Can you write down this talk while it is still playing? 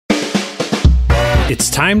It's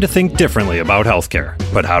time to think differently about healthcare,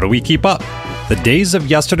 but how do we keep up? The days of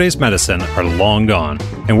yesterday's medicine are long gone,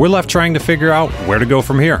 and we're left trying to figure out where to go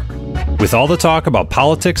from here. With all the talk about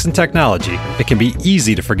politics and technology, it can be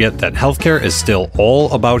easy to forget that healthcare is still all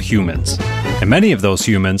about humans. And many of those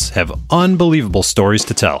humans have unbelievable stories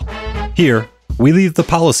to tell. Here, we leave the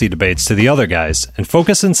policy debates to the other guys and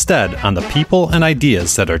focus instead on the people and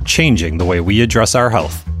ideas that are changing the way we address our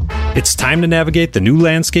health. It's time to navigate the new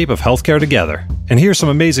landscape of healthcare together and hear some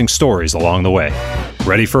amazing stories along the way.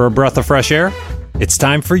 Ready for a breath of fresh air? It's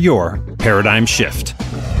time for your paradigm shift.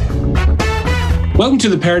 Welcome to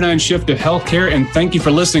the Paradigm Shift of Healthcare, and thank you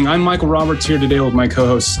for listening. I'm Michael Roberts here today with my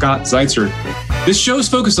co-host Scott Zeitzer. This show is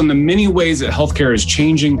focused on the many ways that healthcare is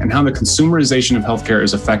changing and how the consumerization of healthcare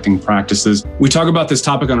is affecting practices. We talk about this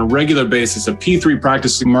topic on a regular basis at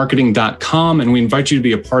p3practicemarketing.com, and we invite you to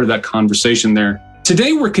be a part of that conversation there.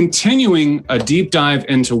 Today, we're continuing a deep dive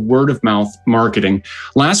into word-of-mouth marketing.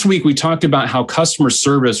 Last week, we talked about how customer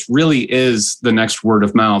service really is the next word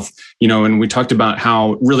of mouth, and we talked about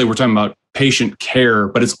how really we're talking about patient care,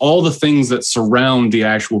 but it's all the things that surround the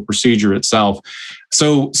actual procedure itself.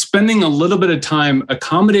 So spending a little bit of time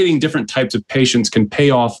accommodating different types of patients can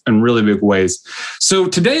pay off in really big ways. So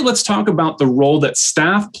today, let's talk about the role that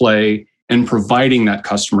staff play in providing that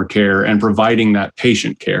customer care and providing that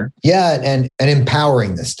patient care. Yeah, and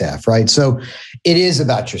empowering the staff, right? So it is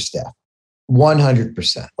about your staff,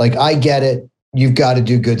 100%. Like, I get it. You've got to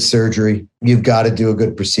do good surgery. You've got to do a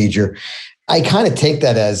good procedure. I kind of take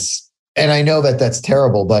that as, and I know that that's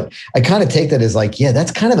terrible, but I kind of take that as like, yeah,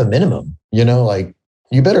 that's kind of a minimum, like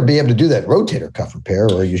you better be able to do that rotator cuff repair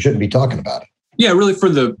or you shouldn't be talking about it. Yeah, really for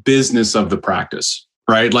the business of the practice,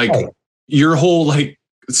 right? Like your whole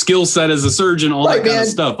skill set as a surgeon, all that kind of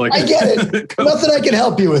stuff. Like, I get it. Nothing I can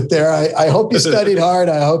help you with there. I hope you studied hard.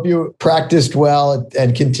 I hope you practiced well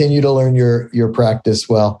and continue to learn your practice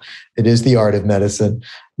well. It is the art of medicine.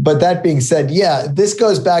 But that being said, yeah, this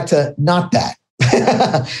goes back to not that.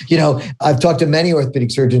 I've talked to many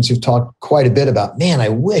orthopedic surgeons who've talked quite a bit about, man, I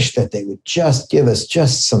wish that they would just give us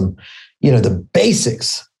just some, the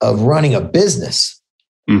basics of running a business.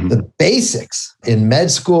 Mm-hmm. The basics in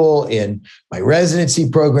med school, in my residency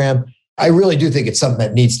program. I really do think it's something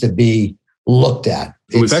that needs to be looked at.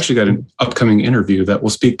 We've actually got an upcoming interview that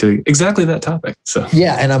will speak to exactly that topic. So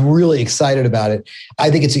yeah, and I'm really excited about it.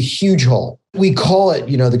 I think it's a huge hole. We call it,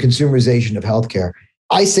 the consumerization of healthcare.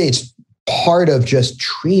 I say it's part of just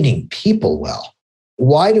treating people well.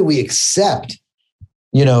 Why do we accept,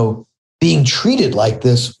 being treated like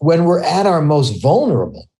this when we're at our most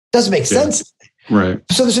vulnerable? Doesn't make sense. Right.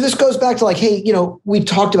 So this goes back to hey, we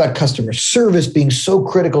talked about customer service being so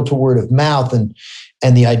critical to word of mouth and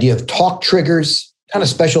the idea of talk triggers, kind of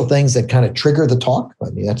special things that kind of trigger the talk. I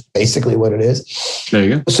mean, that's basically what it is. There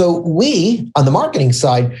you go. So we, on the marketing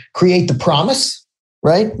side, create the promise,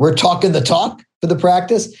 right? We're talking the talk for the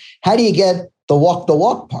practice. How do you get the walk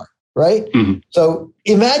part, right? Mm-hmm. So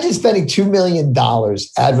imagine spending $2 million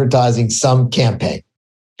advertising some campaign.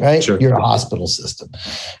 Right? Sure. You're a hospital system,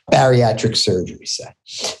 bariatric surgery, say.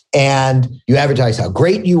 And you advertise how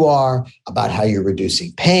great you are, about how you're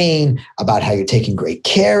reducing pain, about how you're taking great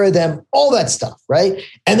care of them, all that stuff, right?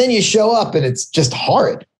 And then you show up and it's just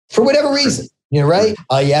horrid for whatever reason, right?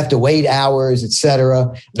 You have to wait hours, et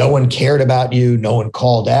cetera. No one cared about you. No one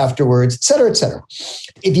called afterwards, et cetera, et cetera.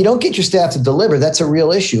 If you don't get your staff to deliver, that's a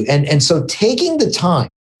real issue. And so taking the time,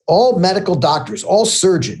 all medical doctors, all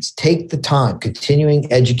surgeons take the time,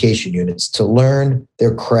 continuing education units, to learn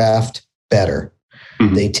their craft better.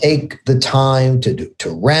 Mm-hmm. They take the time to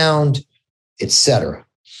round, etc.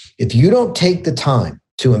 If you don't take the time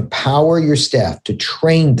to empower your staff, to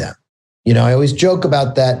train them, I always joke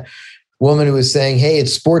about that woman who was saying, hey,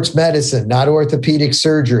 it's sports medicine, not orthopedic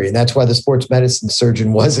surgery. And that's why the sports medicine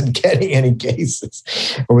surgeon wasn't getting any cases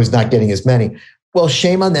or was not getting as many. Well,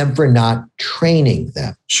 shame on them for not training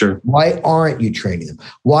them. Sure. Why aren't you training them?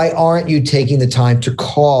 Why aren't you taking the time to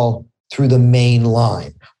call through the main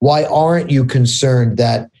line? Why aren't you concerned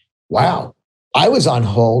that, wow, I was on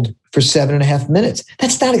hold for 7.5 minutes?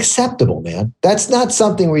 That's not acceptable, man. That's not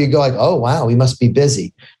something where you go like, oh, wow, we must be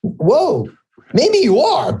busy. Whoa, maybe you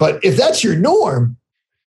are, but if that's your norm,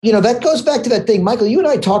 that goes back to that thing. Michael, you and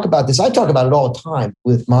I talk about this. I talk about it all the time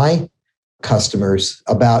with my customers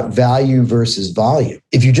about value versus volume.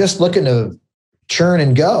 If you're just looking to churn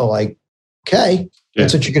and go,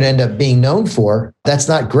 that's what you're going to end up being known for. That's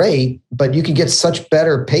not great, but you can get such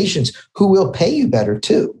better patients who will pay you better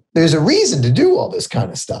too. There's a reason to do all this kind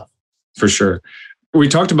of stuff. For sure. We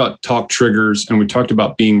talked about talk triggers and we talked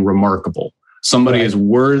about being remarkable. Somebody is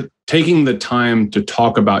worth taking the time to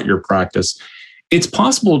talk about your practice. it's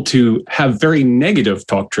possible to have very negative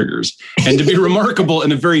talk triggers and to be remarkable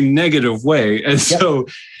in a very negative way. And so,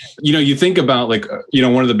 you think about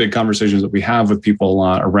one of the big conversations that we have with people a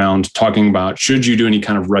lot around talking about, should you do any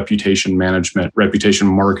kind of reputation management, reputation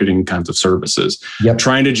marketing kinds of services,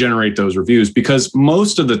 trying to generate those reviews? Because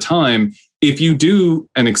most of the time, if you do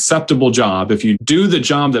an acceptable job, if you do the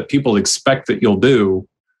job that people expect that you'll do,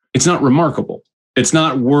 it's not remarkable. It's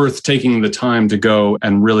not worth taking the time to go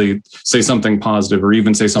and really say something positive or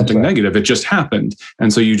even say something negative. It just happened.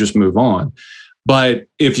 And so you just move on. But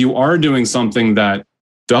if you are doing something that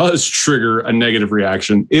does trigger a negative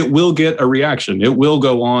reaction, it will get a reaction. It will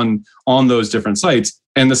go on those different sites.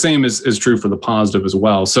 And the same is true for the positive as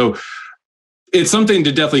well. So it's something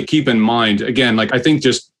to definitely keep in mind. Again, I think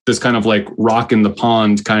just this kind of rock in the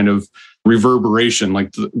pond kind of reverberation,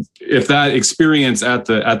 if that experience at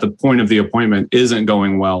the point of the appointment isn't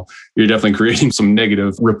going well, you're definitely creating some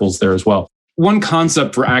negative ripples there as well. One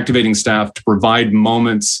concept for activating staff to provide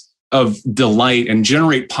moments of delight and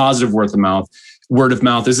generate positive word of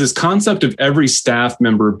mouth is this concept of every staff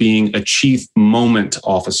member being a chief moment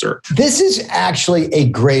officer. This is actually a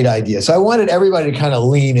great idea. So I wanted everybody to kind of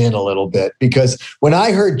lean in a little bit, because when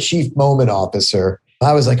I heard chief moment officer,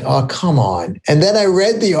 I was like, oh, come on. And then I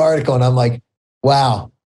read the article and I'm like,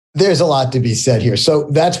 wow, there's a lot to be said here. So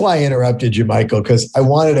that's why I interrupted you, Michael, because I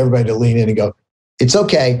wanted everybody to lean in and go, it's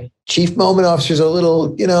okay. Chief moment officer is a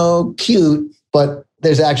little, cute, but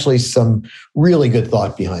there's actually some really good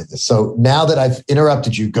thought behind this. So now that I've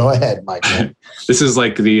interrupted you, go ahead, Michael. This is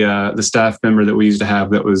like the staff member that we used to have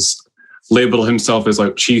that was labeled himself as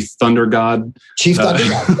Chief Thunder God. Chief Thunder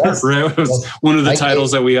God. Yes. Right? It was one of the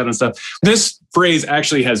titles that we had and stuff. This phrase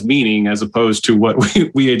actually has meaning as opposed to what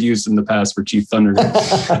we had used in the past for Chief Thunder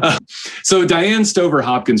God. So Diane Stover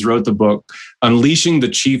Hopkins wrote the book, Unleashing the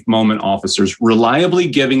Chief Moment Officers, Reliably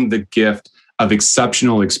Giving the Gift of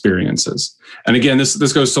Exceptional Experiences. And again,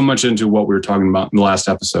 this goes so much into what we were talking about in the last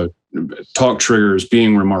episode. Talk triggers,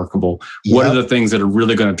 being remarkable. What are the things that are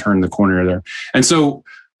really going to turn the corner there? And so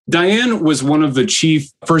Diane was one of the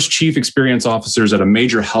first chief experience officers at a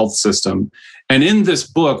major health system. And in this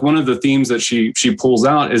book, one of the themes that she pulls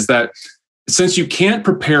out is that since you can't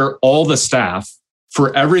prepare all the staff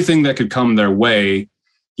for everything that could come their way,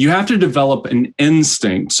 you have to develop an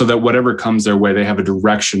instinct so that whatever comes their way, they have a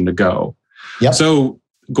direction to go. Yep. So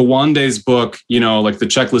Gawande's book, the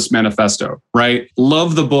Checklist Manifesto, right?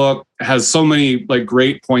 Love the book, has so many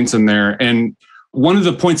great points in there. And one of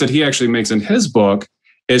the points that he actually makes in his book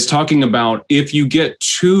is talking about if you get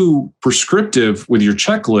too prescriptive with your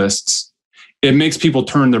checklists, it makes people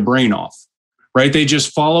turn their brain off, right? They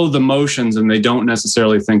just follow the motions and they don't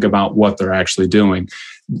necessarily think about what they're actually doing.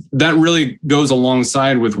 That really goes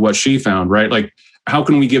alongside with what she found, right? How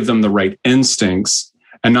can we give them the right instincts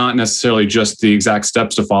and not necessarily just the exact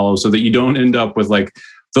steps to follow so that you don't end up with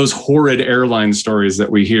those horrid airline stories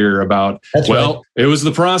that we hear about. It was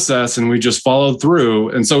the process and we just followed through.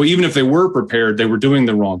 And so even if they were prepared, they were doing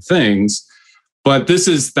the wrong things. But this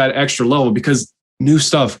is that extra level because new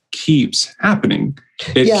stuff keeps happening.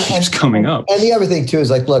 It keeps coming up. And the other thing too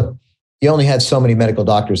is look, you only had so many medical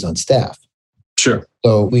doctors on staff. Sure.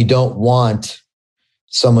 So we don't want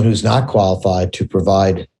someone who's not qualified to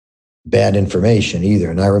provide bad information either.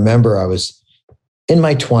 And I remember I was in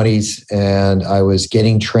my 20s and I was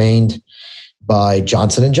getting trained by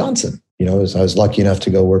Johnson & Johnson. I was lucky enough to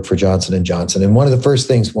go work for Johnson & Johnson. And one of the first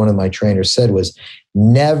things one of my trainers said was,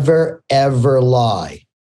 never, ever lie.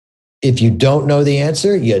 If you don't know the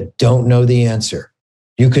answer, you don't know the answer.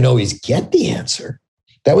 You can always get the answer.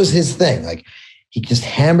 That was his thing. He just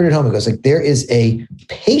hammered it home. He goes there is a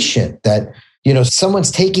patient that,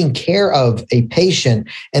 someone's taking care of a patient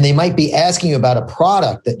and they might be asking you about a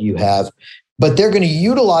product that you have, but they're going to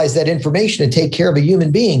utilize that information to take care of a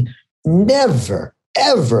human being. Never,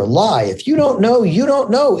 ever lie. If you don't know, you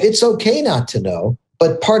don't know. It's okay not to know.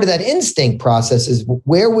 But part of that instinct process is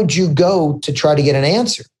where would you go to try to get an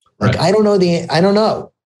answer? Right. I don't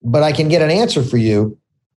know, but I can get an answer for you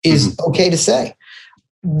is okay to say.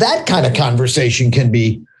 That kind of conversation can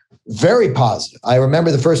be very positive. I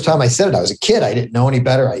remember the first time I said it, I was a kid. I didn't know any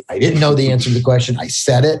better. I didn't know the answer to the question. I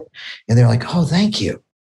said it and they're like, oh, thank you.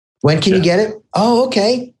 When can you get it? Oh,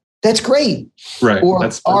 okay. That's great. Right. Or,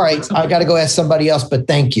 all right, I got to go ask somebody else, but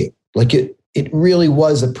thank you. It really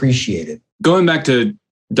was appreciated. Going back to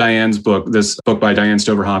Diane's book, this book by Diane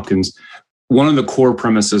Stover Hopkins, one of the core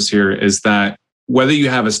premises here is that whether you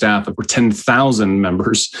have a staff of 10,000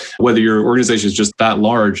 members, whether your organization is just that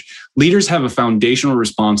large, leaders have a foundational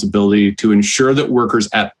responsibility to ensure that workers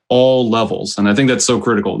at all levels, and I think that's so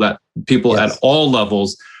critical, that people at all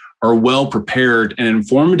levels are well prepared and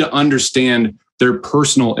informed to understand their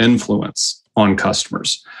personal influence on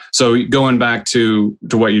customers. So going back to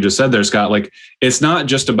what you just said there, Scott, like it's not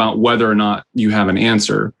just about whether or not you have an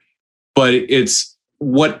answer, but it's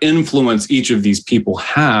what influence each of these people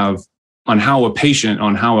have on how a patient,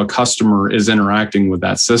 on how a customer is interacting with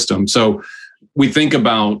that system. So we think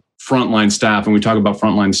about frontline staff, and we talk about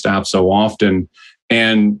frontline staff so often,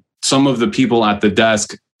 and some of the people at the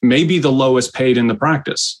desk may be the lowest paid in the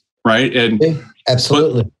practice, right? And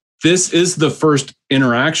absolutely. This is the first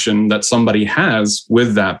interaction that somebody has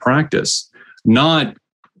with that practice. Not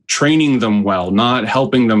training them well, not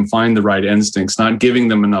helping them find the right instincts, not giving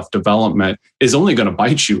them enough development is only going to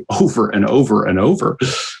bite you over and over and over.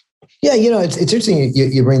 Yeah, it's interesting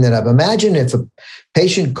you bring that up. Imagine if a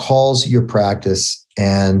patient calls your practice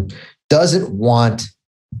and doesn't want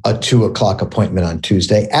a 2:00 appointment on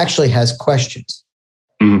Tuesday, actually has questions.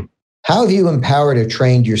 Mm-hmm. How have you empowered or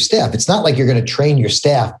trained your staff? It's not like you're going to train your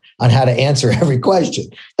staff on how to answer every question.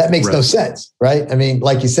 That makes no sense, right? I mean,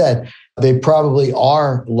 like you said, they probably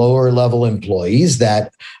are lower level employees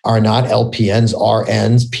that are not LPNs,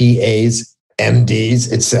 RNs, PAs,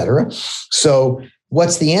 MDs, et cetera. So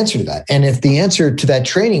what's the answer to that? And if the answer to that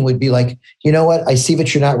training would be like, you know what, I see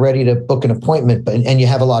that you're not ready to book an appointment, and you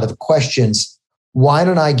have a lot of questions. Why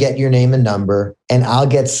don't I get your name and number and I'll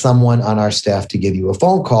get someone on our staff to give you a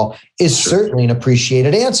phone call is certainly an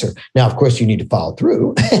appreciated answer. Now, of course, you need to follow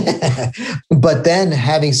through, but then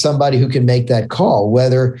having somebody who can make that call,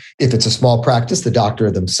 whether if it's a small practice, the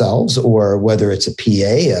doctor themselves, or whether it's a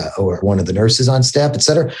PA or one of the nurses on staff, et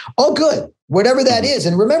cetera, all good, whatever that is.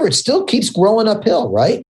 And remember, it still keeps growing uphill,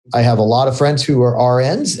 right? I have a lot of friends who are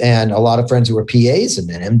RNs and a lot of friends who are PAs and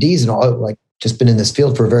MDs and all, like, just been in this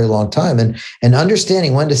field for a very long time. And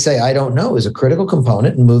understanding when to say, I don't know, is a critical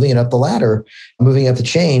component, and moving it up the ladder, moving up the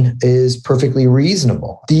chain is perfectly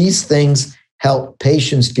reasonable. These things help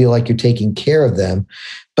patients feel like you're taking care of them.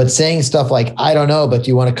 But saying stuff like, I don't know, but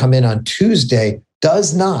do you want to come in on Tuesday,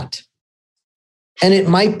 does not. And it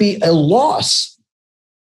might be a loss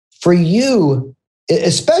for you,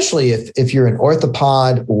 especially if you're an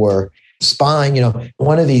orthopod or spine,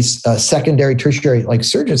 one of these secondary, tertiary like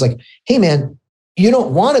surgeons, like, hey man, you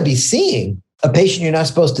don't want to be seeing a patient you're not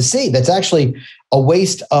supposed to see. That's actually a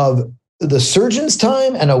waste of the surgeon's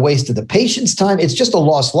time and a waste of the patient's time. It's just a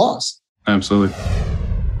loss. Absolutely.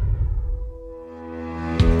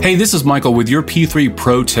 Hey, this is Michael with your P3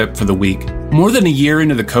 Pro tip for the week. More than a year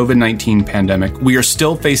into the COVID-19 pandemic, we are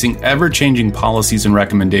still facing ever-changing policies and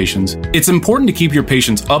recommendations. It's important to keep your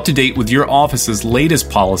patients up to date with your office's latest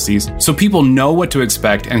policies so people know what to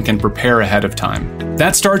expect and can prepare ahead of time.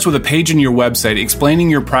 That starts with a page on your website explaining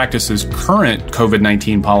your practice's current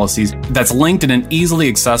COVID-19 policies that's linked in an easily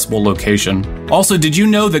accessible location. Also, did you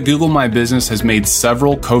know that Google My Business has made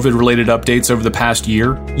several COVID-related updates over the past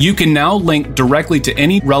year? You can now link directly to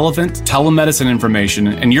any relevant telemedicine information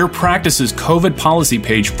and your practice's COVID policy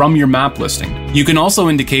page from your map listing. You can also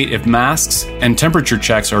indicate if masks and temperature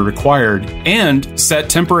checks are required and set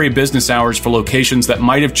temporary business hours for locations that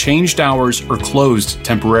might have changed hours or closed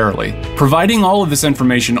temporarily. Providing all of this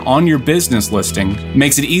information on your business listing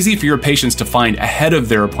makes it easy for your patients to find ahead of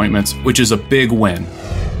their appointments, which is a big win.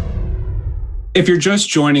 If you're just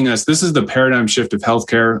joining us, this is the Paradigm Shift of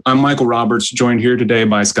Healthcare. I'm Michael Roberts, joined here today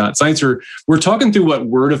by Scott Zeitzer. We're talking through what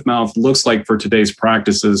word of mouth looks like for today's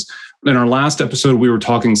practices. In our last episode, we were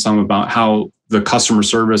talking some about how the customer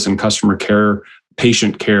service and customer care,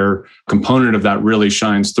 patient care component of that really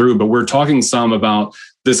shines through. But we're talking some about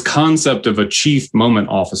this concept of a chief moment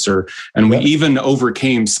officer. And we even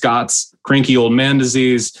overcame Scott's cranky old man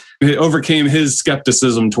disease. It overcame his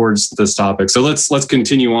skepticism towards this topic. So let's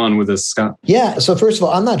continue on with this, Scott. Yeah. So first of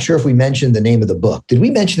all, I'm not sure if we mentioned the name of the book. Did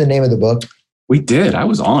we mention the name of the book? We did. I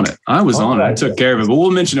was on it. I took care of it, but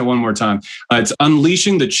we'll mention it one more time. It's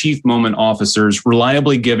Unleashing the Chief Moment Officers,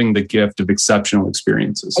 Reliably Giving the Gift of Exceptional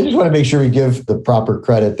Experiences. I just want to make sure we give the proper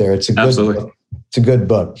credit there. It's a good book. It's a good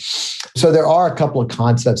book. So there are a couple of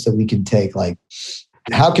concepts that we can take, like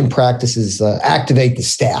how can practices activate the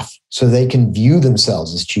staff so they can view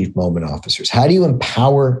themselves as chief moment officers? How do you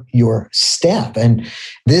empower your staff? And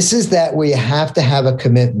this is that where you have to have a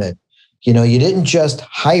commitment. You didn't just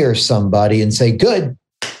hire somebody and say, good,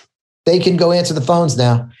 they can go answer the phones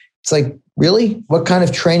now. It's like, really? What kind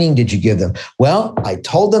of training did you give them? Well, I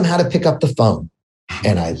told them how to pick up the phone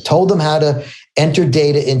and I told them how to enter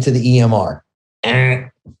data into the EMR.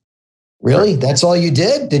 Really? That's all you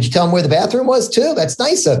did? Did you tell them where the bathroom was too? That's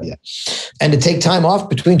nice of you. And to take time off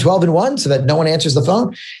between 12 and 1 so that no one answers the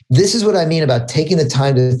phone. This is what I mean about taking the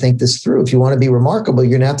time to think this through. If you want to be remarkable,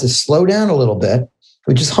 you're going to have to slow down a little bit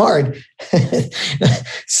which is hard.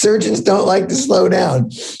 Surgeons don't like to slow down,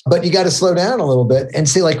 but you got to slow down a little bit and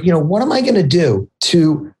say, like, what am I going to do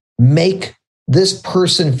to make this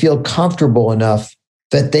person feel comfortable enough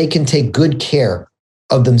that they can take good care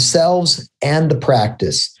of themselves and the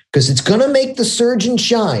practice? Because it's going to make the surgeon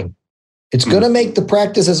shine. It's going to make the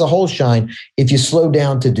practice as a whole shine if you slow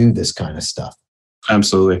down to do this kind of stuff.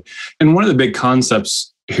 Absolutely. And one of the big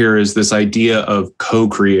concepts here is this idea of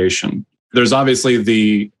co-creation. There's obviously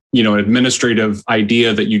the, administrative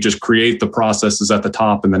idea that you just create the processes at the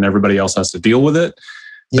top and then everybody else has to deal with it.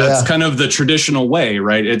 That's kind of the traditional way,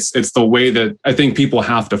 right? It's the way that I think people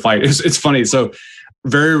have to fight. It's funny. So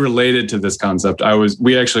very related to this concept, I was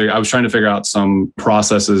trying to figure out some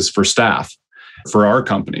processes for staff for our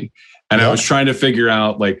company. And I was trying to figure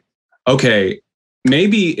out, like, okay,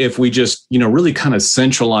 maybe if we just, really kind of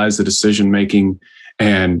centralize the decision making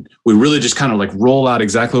and we really just kind of like roll out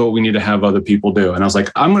exactly what we need to have other people do. And I was like,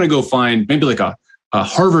 I'm going to go find maybe like a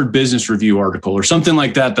Harvard Business Review article or something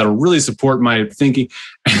like that that'll really support my thinking.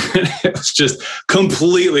 And it was just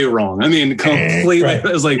completely wrong. I mean, completely. Right.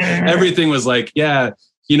 It was like, everything was like,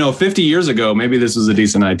 50 years ago, maybe this was a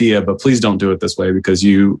decent idea, but please don't do it this way because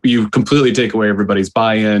you completely take away everybody's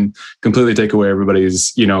buy-in, completely take away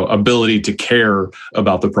everybody's, ability to care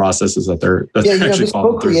about the processes that they're actually this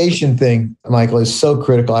co-creation thing, Michael, is so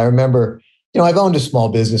critical. I remember, I've owned a small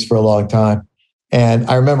business for a long time. And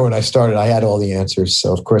I remember when I started, I had all the answers.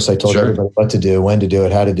 So of course I told everybody what to do, when to do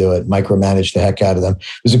it, how to do it, micromanage the heck out of them.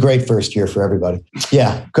 It was a great first year for everybody.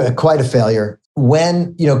 Yeah, quite a failure.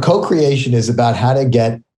 When, co-creation is about how to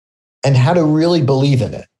get and how to really believe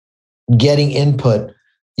in it, getting input,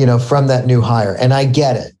 from that new hire. And I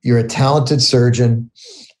get it. You're a talented surgeon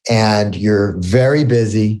and you're very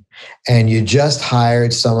busy and you just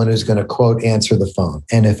hired someone who's going to, quote, answer the phone.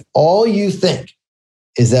 And if all you think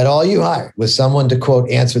is that all you hired was someone to, quote,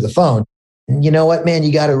 answer the phone, you know what, man,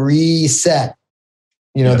 you got to reset,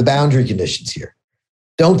 the boundary conditions here.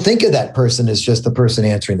 Don't think of that person as just the person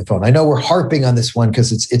answering the phone. I know we're harping on this one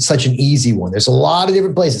because it's such an easy one. There's a lot of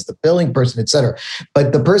different places, the billing person, et cetera.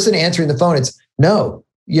 But the person answering the phone,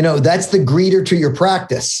 that's the greeter to your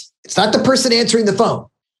practice. It's not the person answering the phone.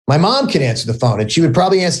 My mom can answer the phone and she would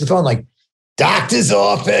probably answer the phone like doctor's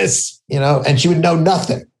office, and she would know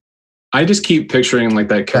nothing. I just keep picturing like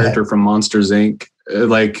that character from Monsters, Inc.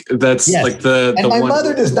 Like that's like the my one.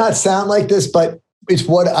 Mother does not sound like this, but it's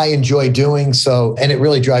what I enjoy doing. So, and it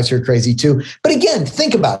really drives her crazy too. But again,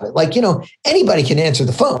 think about it. Like, anybody can answer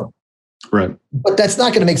the phone. Right. But that's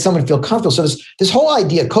not going to make someone feel comfortable. So this whole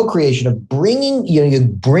idea of co-creation of bringing, you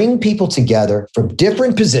bring people together from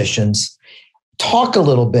different positions, talk a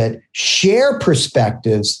little bit, share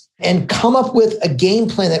perspectives, and come up with a game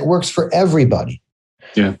plan that works for everybody.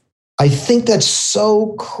 Yeah. I think that's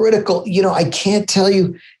so critical. I can't tell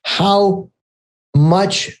you how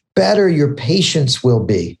much better your patients will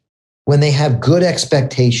be when they have good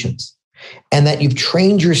expectations and that you've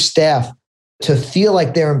trained your staff to feel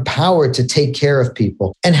like they're empowered to take care of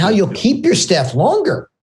people, and how you'll keep your staff longer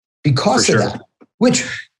because of that, which,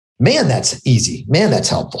 man, that's easy. Man, that's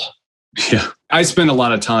helpful. Yeah. I spend a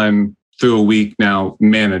lot of time through a week now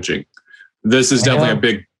managing. This is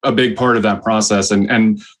definitely a big part of that process.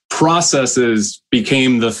 And processes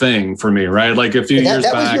became the thing for me, right? Like a few years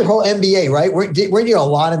back. That was your whole MBA, right? Weren't you a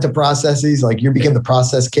lot into processes? Like you became the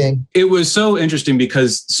process king? It was so interesting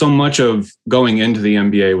because so much of going into the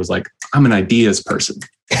MBA was like, I'm an ideas person.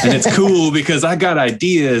 And it's cool because I got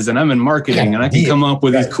ideas and I'm in marketing and I can come up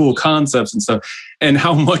with these cool concepts and stuff. And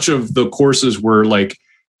how much of the courses were like,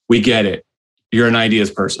 we get it. You're an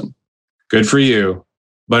ideas person. Good for you.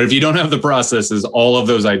 But if you don't have the processes, all of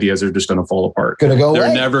those ideas are just going to fall apart. They're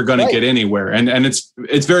never going to get anywhere. And it's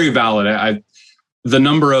very valid. The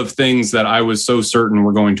number of things that I was so certain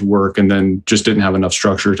were going to work and then just didn't have enough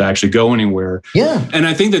structure to actually go anywhere. Yeah. And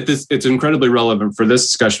I think that it's incredibly relevant for this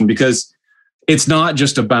discussion because it's not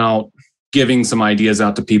just about giving some ideas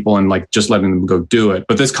out to people and like just letting them go do it.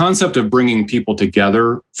 But this concept of bringing people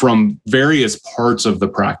together from various parts of the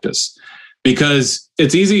practice. Because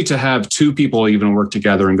it's easy to have two people even work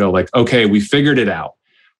together and go like, okay, we figured it out.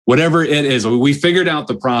 Whatever it is, we figured out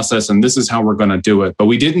the process and this is how we're going to do it. But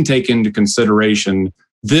we didn't take into consideration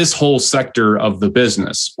this whole sector of the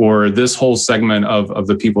business or this whole segment of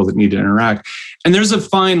the people that need to interact. And there's a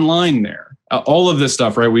fine line there. All of this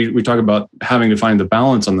stuff, right? We talk about having to find the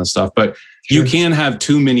balance on this stuff, but you can't have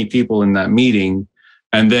too many people in that meeting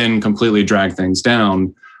and then completely drag things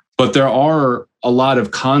down. But there are a lot of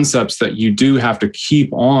concepts that you do have to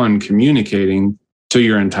keep on communicating to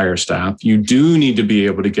your entire staff. You do need to be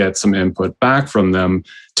able to get some input back from them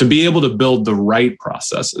to be able to build the right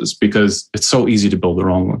processes, because it's so easy to build the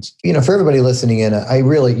wrong ones. For everybody listening in, I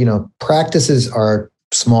really, practices are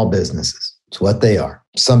small businesses. It's what they are.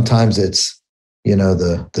 Sometimes it's,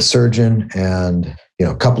 the surgeon and,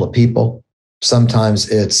 a couple of people. Sometimes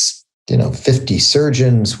it's, 50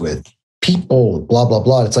 surgeons with people, blah, blah,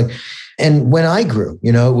 blah. It's like, and when I grew,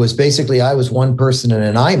 it was basically, I was one person in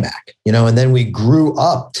an iMac, and then we grew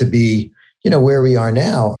up to be, where we are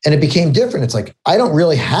now. And it became different. It's like, I don't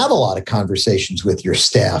really have a lot of conversations with your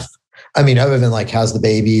staff. I mean, other than like, how's the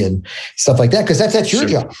baby and stuff like that, because that's your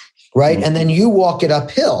job, right? Mm-hmm. And then you walk it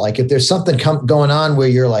uphill. Like if there's something going on where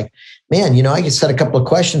you're like, man, I just had a couple of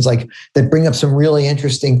questions like that bring up some really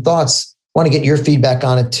interesting thoughts. Want to get your feedback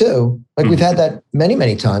on it too. Like we've had that many,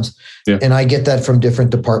 many times. Yeah. And I get that from different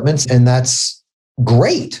departments, and that's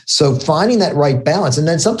great. So finding that right balance. And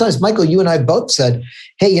then sometimes, Michael, you and I both said,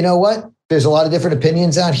 hey, you know what? There's a lot of different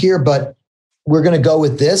opinions out here, but we're going to go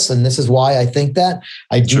with this. And this is why I think that.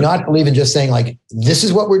 I do not believe in just saying like, this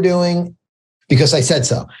is what we're doing because I said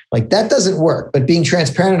so. Like that doesn't work. But being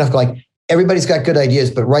transparent enough, like everybody's got good ideas,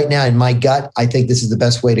 but right now in my gut, I think this is the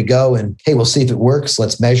best way to go. And hey, we'll see if it works.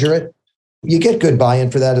 Let's measure it. You get good buy-in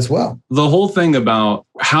for that as well. The whole thing about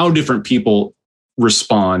how different people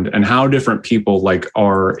respond and how different people like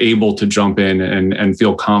are able to jump in and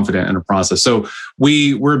feel confident in a process. So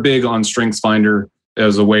we're big on StrengthsFinder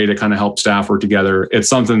as a way to kind of help staff work together. It's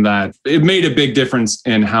something that it made a big difference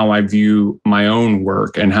in how I view my own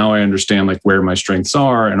work and how I understand like where my strengths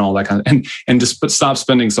are and all that kind of, and just stop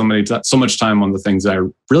spending so much time on the things that I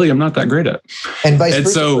really am not that great at. And vice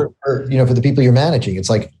versa, so, for the people you're managing, it's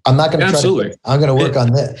like, I'm not going to try I'm going to work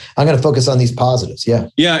on this. I'm going to focus on these positives. Yeah.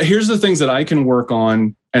 Yeah. Here's the things that I can work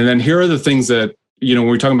on. And then here are the things that, when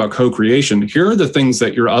we're talking about co-creation, here are the things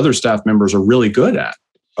that your other staff members are really good at.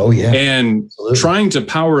 Oh, yeah. And absolutely. Trying to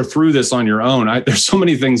power through this on your own. There's so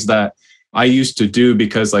many things that I used to do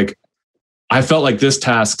because like I felt like this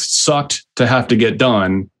task sucked to have to get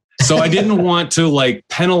done. So I didn't want to like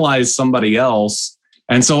penalize somebody else.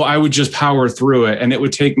 And so I would just power through it. And it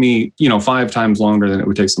would take me, 5 times longer than it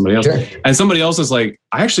would take somebody else. Sure. And somebody else is like,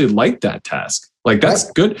 I actually like that task. Like, that's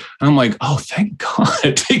good. And I'm like, oh, thank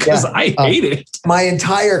God, because I hate it. My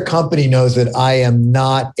entire company knows that I am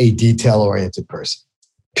not a detail-oriented person.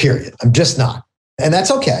 Period. I'm just not. And that's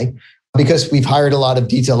okay because we've hired a lot of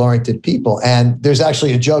detail-oriented people. And there's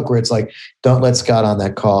actually a joke where it's like, don't let Scott on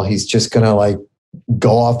that call. He's just going to like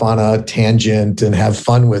go off on a tangent and have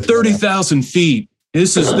fun with 30,000 feet.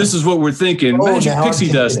 This is what we're thinking. Magic pixie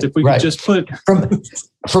dust. If we could just put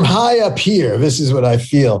from high up here, this is what I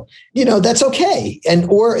feel. That's okay.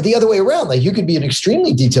 Or the other way around. Like you could be an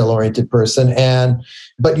extremely detail-oriented person,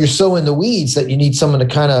 but you're so in the weeds that you need someone to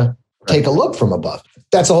kind of take a look from above.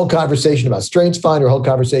 That's a whole conversation about StrengthsFinder, a whole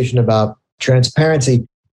conversation about transparency.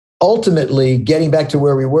 Ultimately, getting back to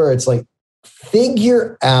where we were, it's like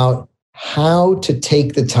figure out how to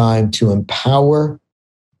take the time to empower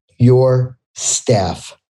your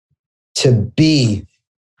staff to be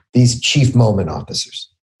these chief moment officers.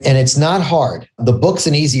 And it's not hard. The book's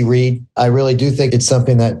an easy read. I really do think it's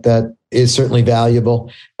something that is certainly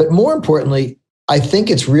valuable. But more importantly, I think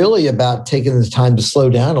it's really about taking the time to slow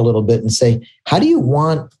down a little bit and say, how do you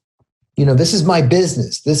want, this is my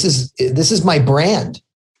business. This is my brand.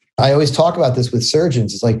 I always talk about this with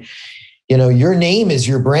surgeons. It's like, your name is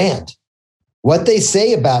your brand. What they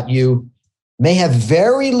say about you may have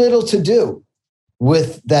very little to do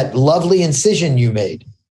with that lovely incision you made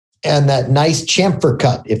and that nice chamfer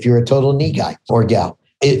cut if you're a total knee guy or gal.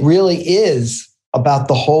 It really is about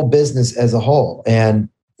the whole business as a whole. And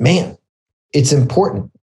man, it's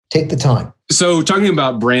important. Take the time. So talking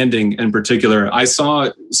about branding in particular, I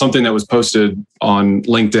saw something that was posted on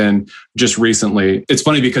LinkedIn just recently. It's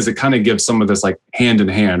funny because it kind of gives some of this like hand in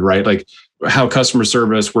hand, right? Like how customer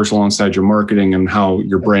service works alongside your marketing and how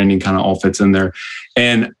your branding kind of all fits in there.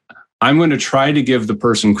 And I'm going to try to give the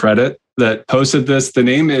person credit that posted this. The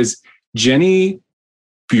name is Jenny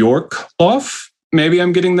Bjorkloff. Maybe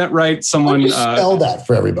I'm getting that right. Someone spell that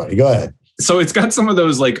for everybody. Go ahead. So it's got some of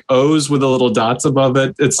those like O's with the little dots above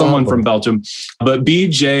it. It's someone from Belgium, but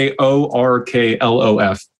BJORKLOF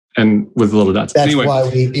and with the little dots. That's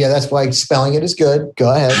that's why spelling it is good.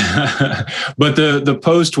 Go ahead. But the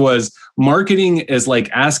post was marketing is like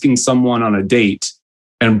asking someone on a date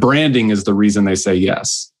and branding is the reason they say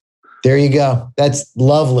yes. There you go. That's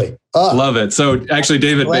lovely. Love it. So actually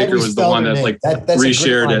David Baker was the one that like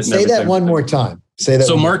reshared it. Say that one more time.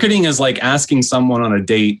 So marketing is like asking someone on a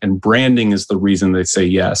date and branding is the reason they say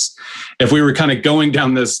yes. If we were kind of going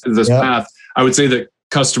down this path, I would say that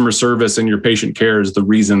customer service and your patient care is the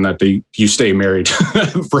reason that you stay married.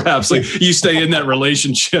 Perhaps like you stay in that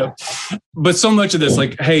relationship. But so much of this,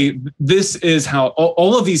 like, hey, this is how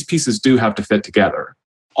all of these pieces do have to fit together.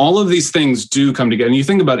 All of these things do come together. And you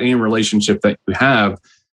think about any relationship that you have,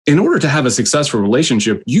 in order to have a successful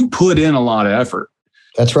relationship, you put in a lot of effort.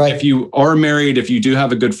 That's right. If you are married, if you do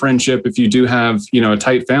have a good friendship, if you do have, a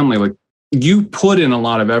tight family, like you put in a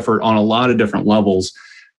lot of effort on a lot of different levels.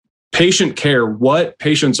 Patient care, what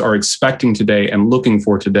patients are expecting today and looking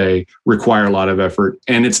for today require a lot of effort.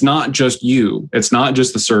 And it's not just you. It's not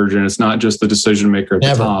just the surgeon. It's not just the decision maker at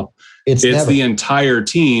the top. It's the entire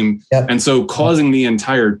team. Yep. And so causing the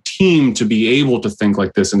entire team to be able to think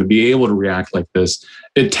like this and to be able to react like this,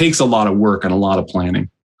 it takes a lot of work and a lot of planning.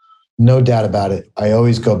 No doubt about it. I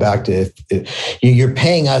always go back to if you're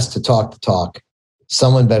paying us to talk the talk,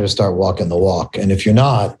 someone better start walking the walk. And if you're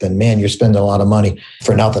not, then man, you're spending a lot of money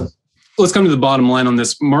for nothing. Let's come to the bottom line on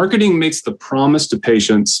this. Marketing makes the promise to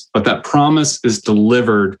patients, but that promise is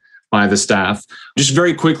delivered by the staff. Just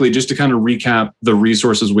very quickly, just to kind of recap the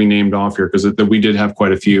resources we named off here, because we did have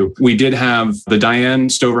quite a few. We did have the Diane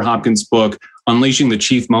Stover Hopkins book, Unleashing the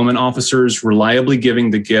Chief Moment Officers, Reliably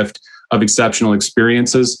Giving the Gift of Exceptional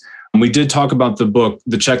Experiences. We did talk about the book,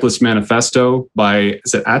 The Checklist Manifesto by,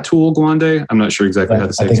 is it Atul Gawande? I'm not sure exactly how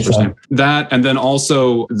to say his first name. That, and then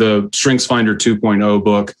also the StrengthsFinder 2.0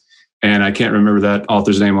 book. And I can't remember that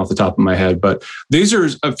author's name off the top of my head, but these are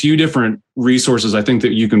a few different resources I think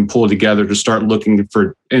that you can pull together to start looking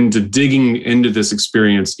into digging into this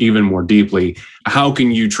experience even more deeply. How can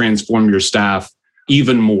you transform your staff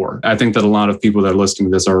even more? I think that a lot of people that are listening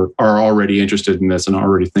to this are already interested in this and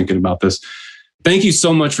already thinking about this. Thank you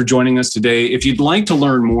so much for joining us today. If you'd like to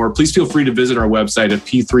learn more, please feel free to visit our website at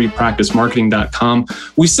p3practicemarketing.com.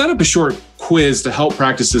 We set up a short quiz to help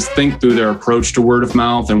practices think through their approach to word of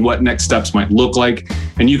mouth and what next steps might look like.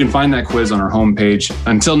 And you can find that quiz on our homepage.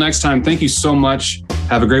 Until next time, thank you so much.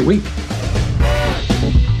 Have a great week.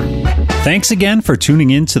 Thanks again for tuning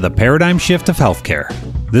in to the Paradigm Shift of Healthcare.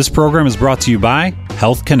 This program is brought to you by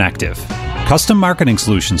Health Connective, custom marketing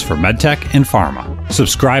solutions for medtech and pharma.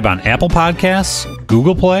 Subscribe on Apple Podcasts,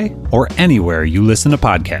 Google Play, or anywhere you listen to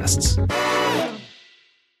podcasts.